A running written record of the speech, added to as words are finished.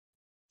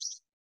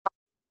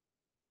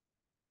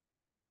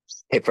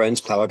Hey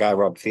friends, Powwow guy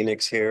Rob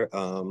Phoenix here.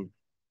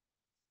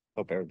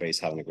 Hope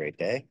everybody's having a great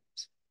day.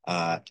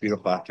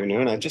 Beautiful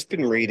afternoon. I've just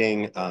been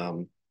reading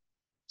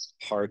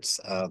parts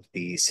of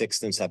the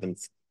sixth and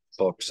seventh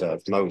books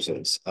of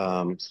Moses.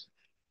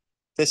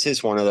 This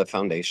is one of the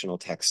foundational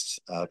texts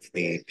of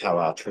the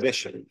Powwow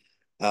tradition.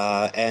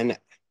 And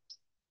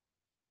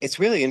it's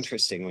really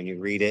interesting when you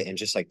read it and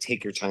just like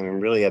take your time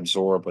and really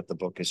absorb what the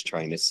book is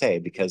trying to say,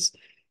 because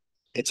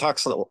it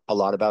talks a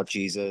lot about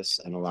Jesus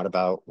and a lot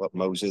about what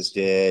Moses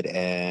did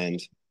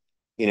and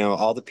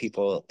all the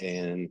people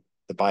in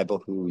the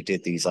Bible who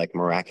did these like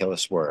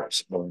miraculous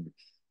works or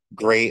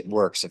great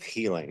works of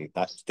healing,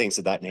 that things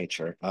of that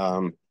nature.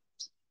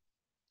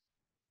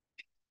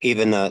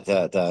 Even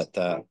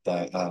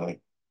the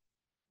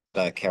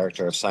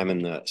character of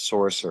Simon the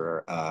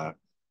sorcerer,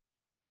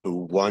 who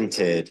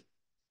wanted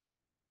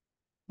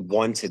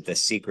the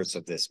secrets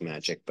of this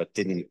magic, but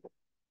didn't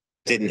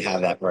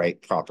have that right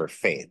proper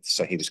faith,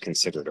 so he was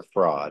considered a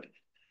fraud.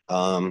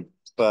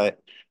 But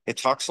it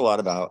talks a lot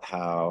about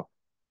how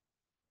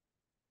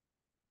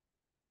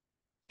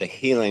the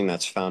healing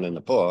that's found in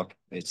the book,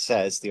 it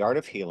says the art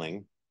of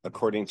healing,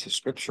 according to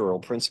scriptural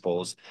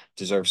principles,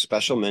 deserves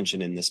special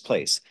mention in this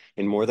place,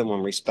 in more than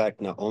one respect,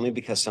 not only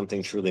because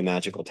something truly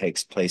magical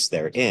takes place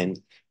therein,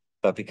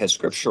 but because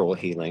scriptural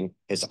healing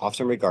is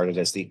often regarded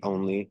as the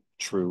only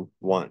true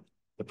one.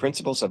 The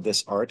principles of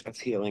this art of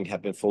healing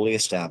have been fully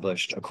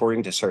established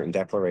according to certain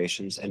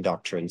declarations and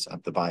doctrines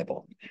of the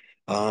Bible.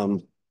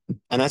 Um,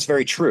 and that's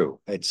very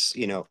true. It's,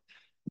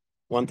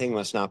 one thing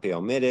must not be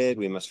omitted.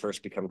 We must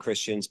first become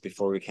Christians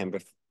before we can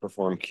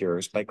perform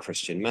cures by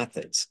Christian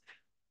methods.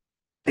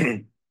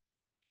 And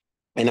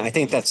I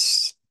think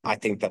that's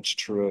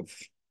true of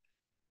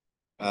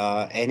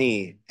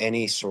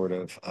any sort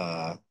of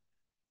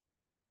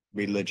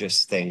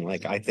religious thing.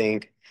 Like I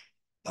think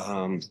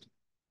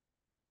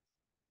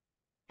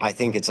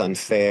it's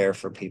unfair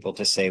for people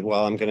to say,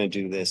 well, I'm going to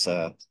do this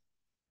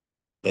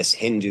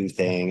Hindu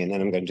thing, and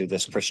then I'm going to do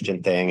this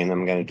Christian thing, and then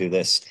I'm going to do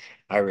this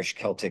Irish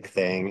Celtic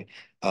thing.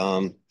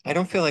 I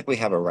don't feel like we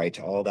have a right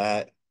to all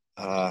that.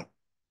 Uh,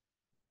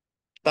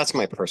 that's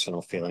my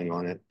personal feeling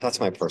on it. That's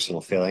my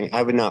personal feeling.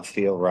 I would not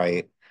feel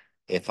right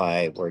if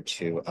I were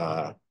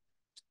to,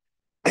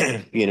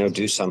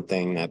 do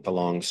something that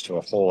belongs to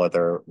a whole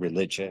other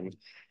religion,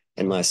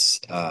 unless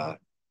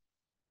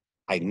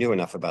I knew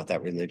enough about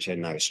that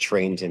religion, I was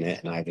trained in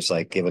it, and I was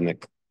like given the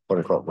quote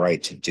unquote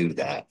right to do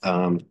that.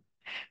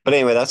 But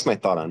anyway, that's my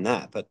thought on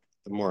that. But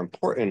the more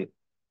important,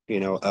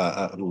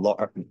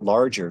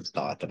 larger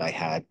thought that I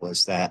had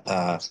was that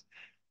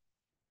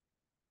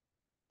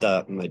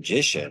the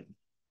magician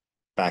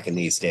back in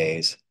these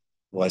days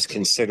was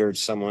considered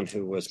someone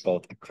who was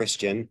both a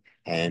Christian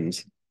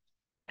and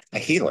a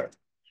healer,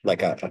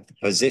 like a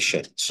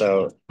physician.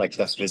 So, like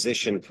the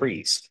physician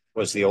priest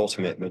was the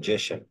ultimate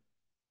magician.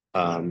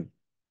 Um,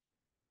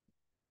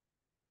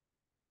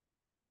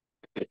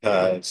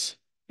 because,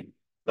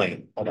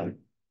 like, hold on.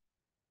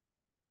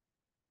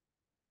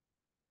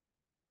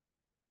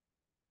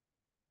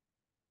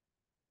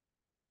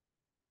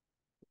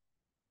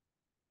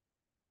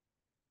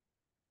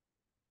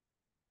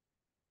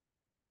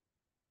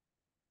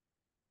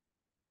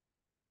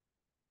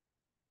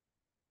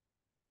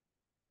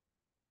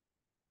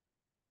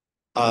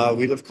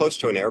 We live close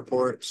to an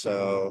airport,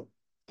 so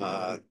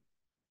uh,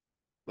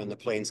 when the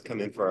planes come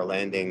in for our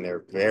landing,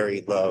 they're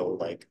very low,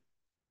 like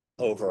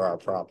over our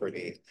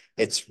property.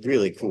 It's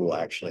really cool,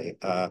 actually.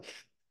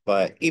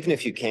 But even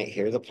if you can't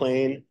hear the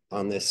plane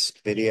on this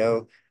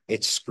video,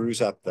 it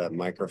screws up the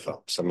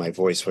microphone. So my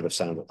voice would have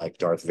sounded like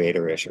Darth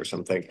Vader-ish or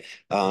something.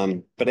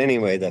 But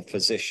anyway, the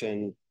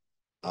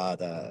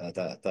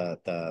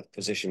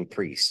physician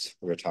priest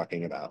we were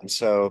talking about. And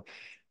so,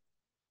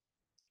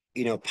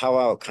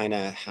 Powwow kind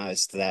of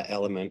has that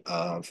element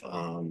of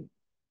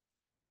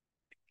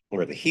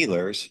we're the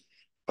healers,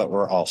 but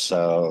we're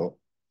also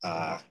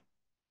uh,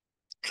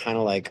 kind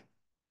of like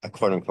a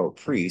quote unquote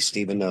priest,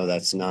 even though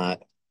that's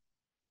not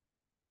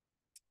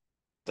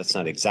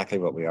exactly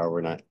what we are. We're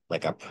not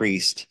like a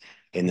priest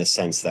in the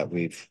sense that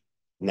we've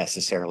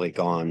necessarily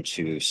gone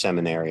to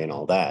seminary and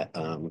all that.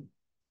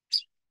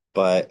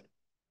 But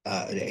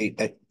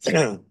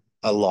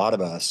a lot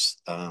of us,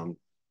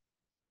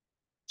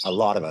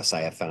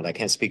 I have found, I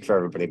can't speak for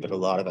everybody, but a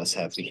lot of us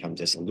have become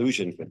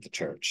disillusioned with the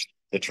church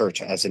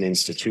as an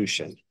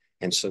institution,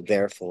 and so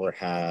therefore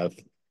have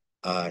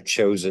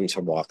chosen to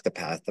walk the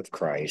path of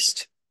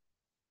Christ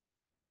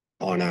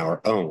on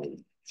our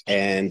own.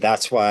 And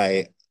that's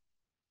why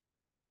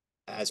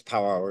as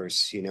power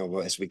hours,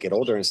 as we get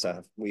older and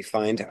stuff, we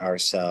find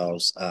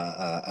ourselves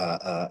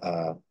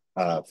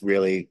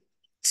really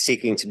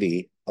seeking to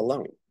be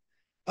alone,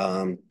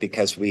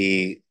 because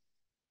we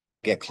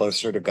get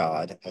closer to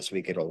God as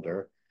we get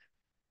older.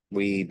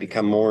 We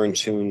become more in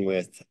tune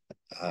with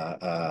uh,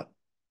 uh,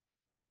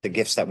 the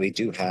gifts that we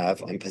do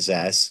have and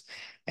possess,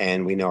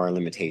 and we know our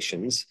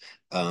limitations.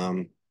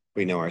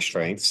 We know our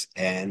strengths,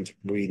 and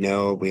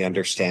we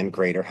understand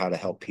greater how to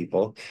help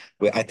people.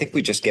 I think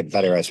we just get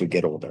better as we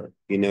get older.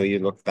 You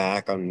look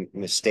back on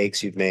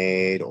mistakes you've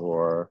made,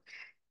 or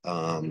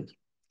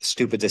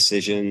stupid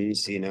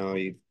decisions,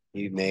 you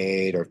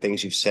made or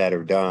things you've said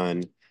or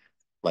done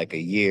like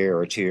a year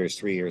or 2 years,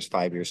 3 years,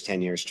 5 years,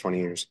 10 years, 20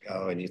 years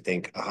ago, and you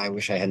think, oh, I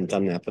wish I hadn't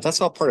done that. But that's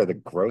all part of the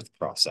growth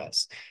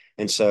process.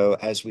 And so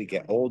as we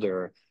get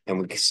older and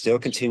we still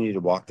continue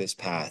to walk this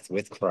path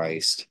with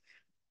Christ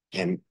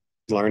and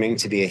learning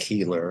to be a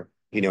healer,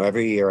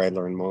 every year I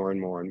learn more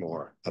and more and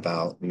more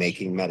about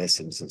making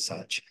medicines and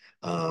such.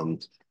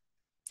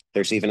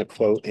 There's even a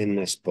quote in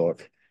this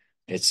book.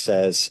 It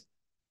says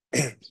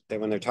that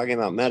when they're talking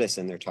about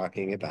medicine, they're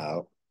talking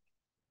about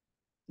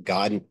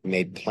God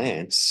made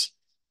plants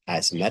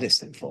as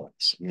medicine for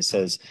us. And it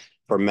says,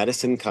 for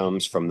medicine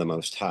comes from the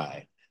Most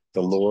High.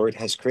 The Lord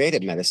has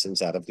created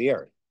medicines out of the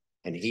earth,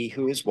 and he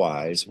who is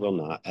wise will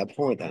not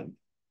abhor them.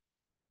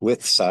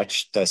 With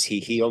such does he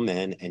heal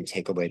men and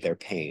take away their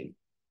pain.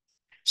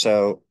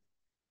 So,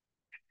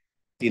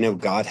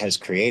 God has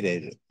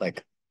created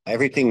like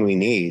everything we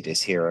need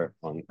is here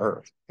on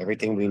earth.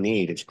 Everything we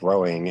need is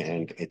growing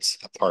and it's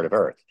a part of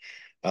earth.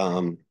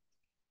 Um,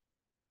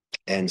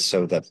 and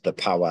so the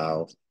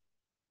powwow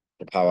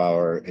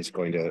is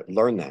going to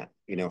learn that,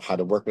 how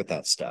to work with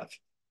that stuff.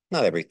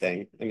 Not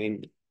everything. I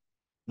mean,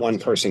 one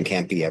person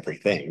can't be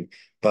everything,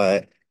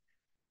 but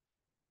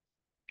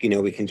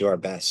we can do our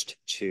best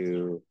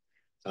to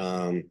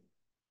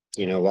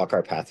walk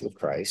our path with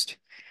Christ,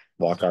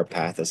 walk our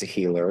path as a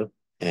healer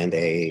and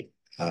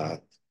uh,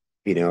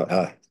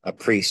 a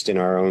priest in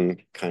our own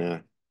kind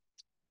of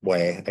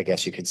way, I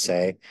guess you could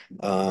say.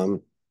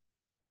 And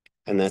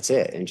that's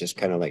it. And just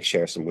kind of like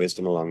share some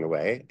wisdom along the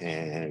way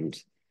and,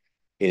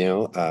 you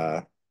know,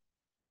 uh,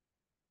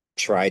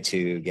 try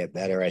to get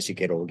better as you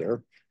get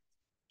older,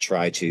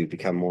 try to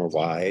become more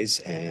wise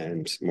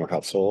and more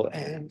helpful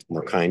and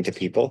more kind to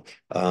people.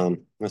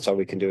 That's all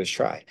we can do is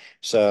try.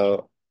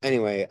 So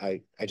anyway,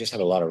 I just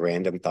had a lot of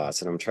random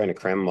thoughts and I'm trying to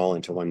cram them all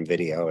into one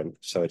video. And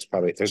so it's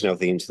probably, there's no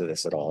themes to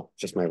this at all,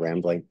 just my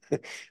rambling.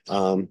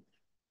 um,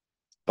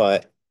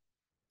 but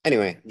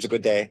anyway, it was a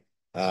good day.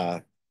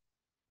 I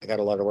got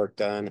a lot of work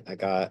done.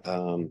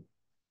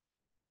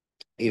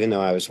 Even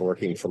though I was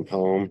working from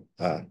home,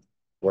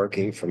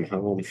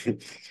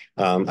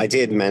 I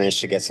did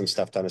manage to get some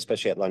stuff done,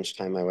 especially at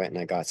lunchtime. I went and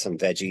I got some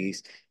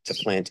veggies to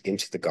plant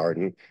into the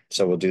garden.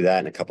 So we'll do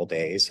that in a couple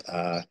days.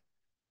 I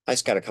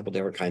just got a couple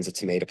different kinds of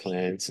tomato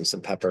plants and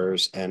some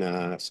peppers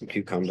and some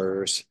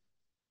cucumbers.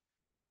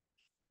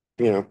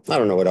 I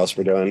don't know what else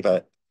we're doing,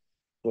 but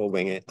we'll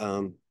wing it.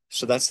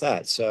 So that's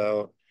that.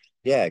 So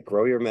yeah,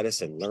 grow your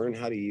medicine. Learn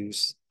how to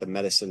use the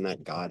medicine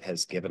that God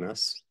has given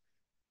us.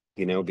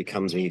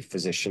 Become the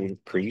physician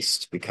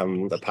priest,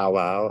 become the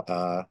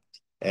powwow,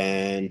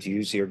 and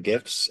use your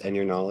gifts and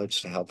your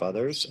knowledge to help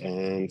others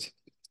and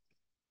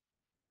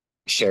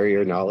share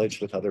your knowledge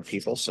with other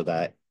people so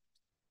that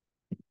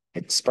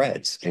it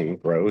spreads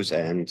and grows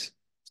and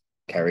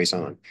carries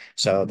on.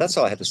 So that's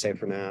all I have to say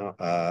for now.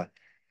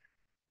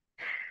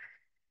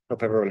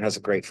 Hope everyone has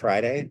a great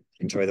Friday.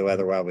 Enjoy the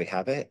weather while we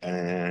have it.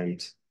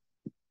 And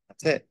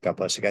that's it. God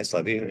bless you guys.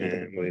 Love you.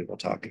 And we will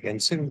talk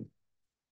again soon.